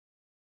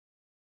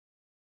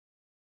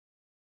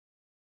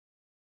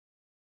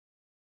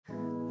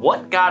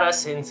What got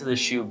us into the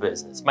shoe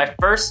business? My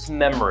first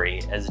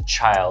memory as a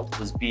child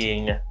was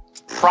being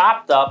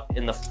propped up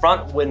in the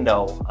front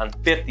window on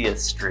 50th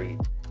Street.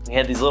 We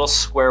had these little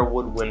square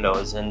wood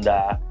windows, and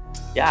yeah,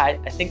 I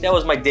think that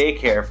was my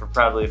daycare for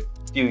probably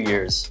a few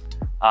years.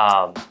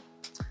 But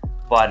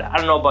I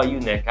don't know about you,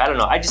 Nick. I don't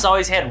know. I just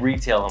always had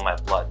retail in my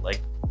blood. Like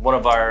one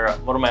of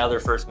my other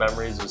first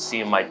memories was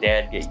seeing my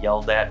dad get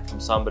yelled at from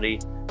somebody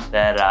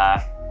that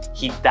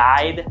he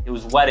dyed. It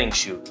was wedding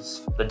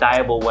shoes, the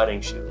dyeable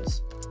wedding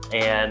shoes.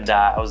 And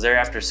I was there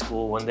after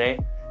school one day,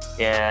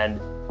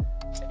 and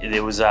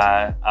it was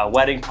a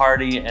wedding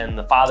party, and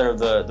the father of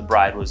the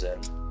bride was in,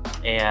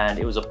 and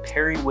it was a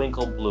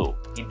periwinkle blue.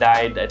 He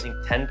dyed, I think,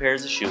 10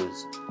 pairs of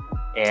shoes,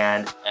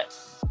 and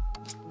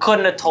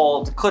couldn't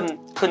tell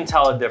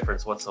a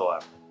difference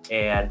whatsoever.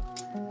 And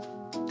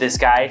this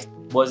guy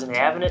wasn't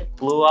having it,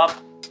 blew up.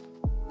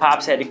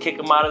 Pops had to kick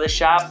him out of the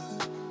shop,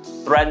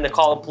 threatened to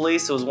call the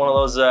police. It was one of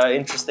those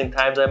interesting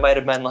times. I might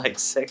have been like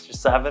 6 or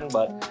 7,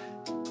 but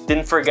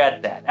didn't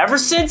forget that. Ever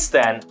since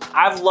then,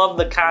 I've loved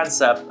the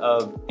concept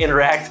of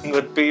interacting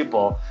with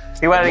people.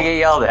 You wanted to get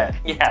yelled at?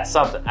 Yeah,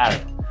 something, I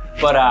don't know.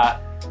 But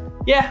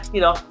yeah, you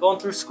know, going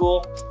through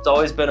school, it's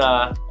always been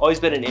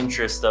an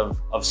interest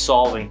of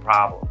solving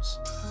problems.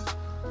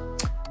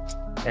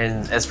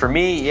 And as for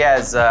me, yeah,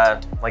 as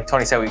like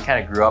Tony said, we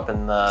kind of grew up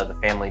in the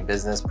family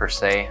business per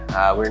se.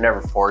 We were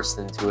never forced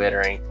into it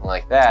or anything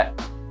like that.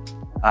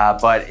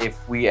 But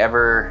if we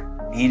ever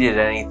needed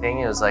anything,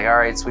 it was like, all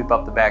right, sweep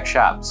up the back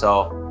shop.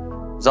 So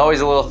there's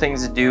always a little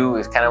things to do.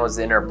 It kind of was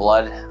in our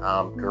blood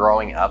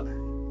growing up,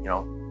 you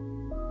know,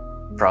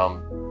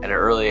 from at an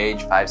early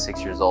age, 5,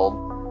 6 years old,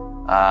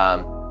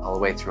 all the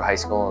way through high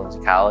school and to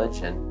college.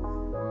 And,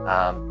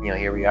 you know,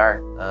 here we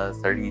are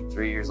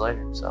 33 years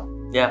later, so.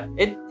 Yeah,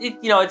 you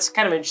know, it's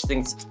kind of interesting.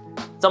 It's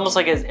almost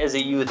like as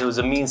a youth, it was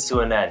a means to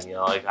an end. You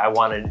know, like I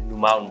wanted a new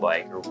mountain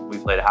bike, or we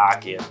played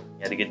hockey and you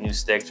had to get new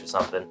sticks or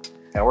something.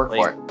 Gotta work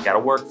for it. Gotta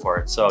work for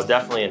it. So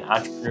definitely an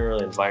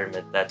entrepreneurial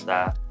environment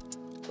that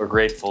we're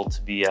grateful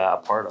to be a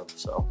part of,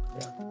 so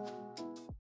yeah.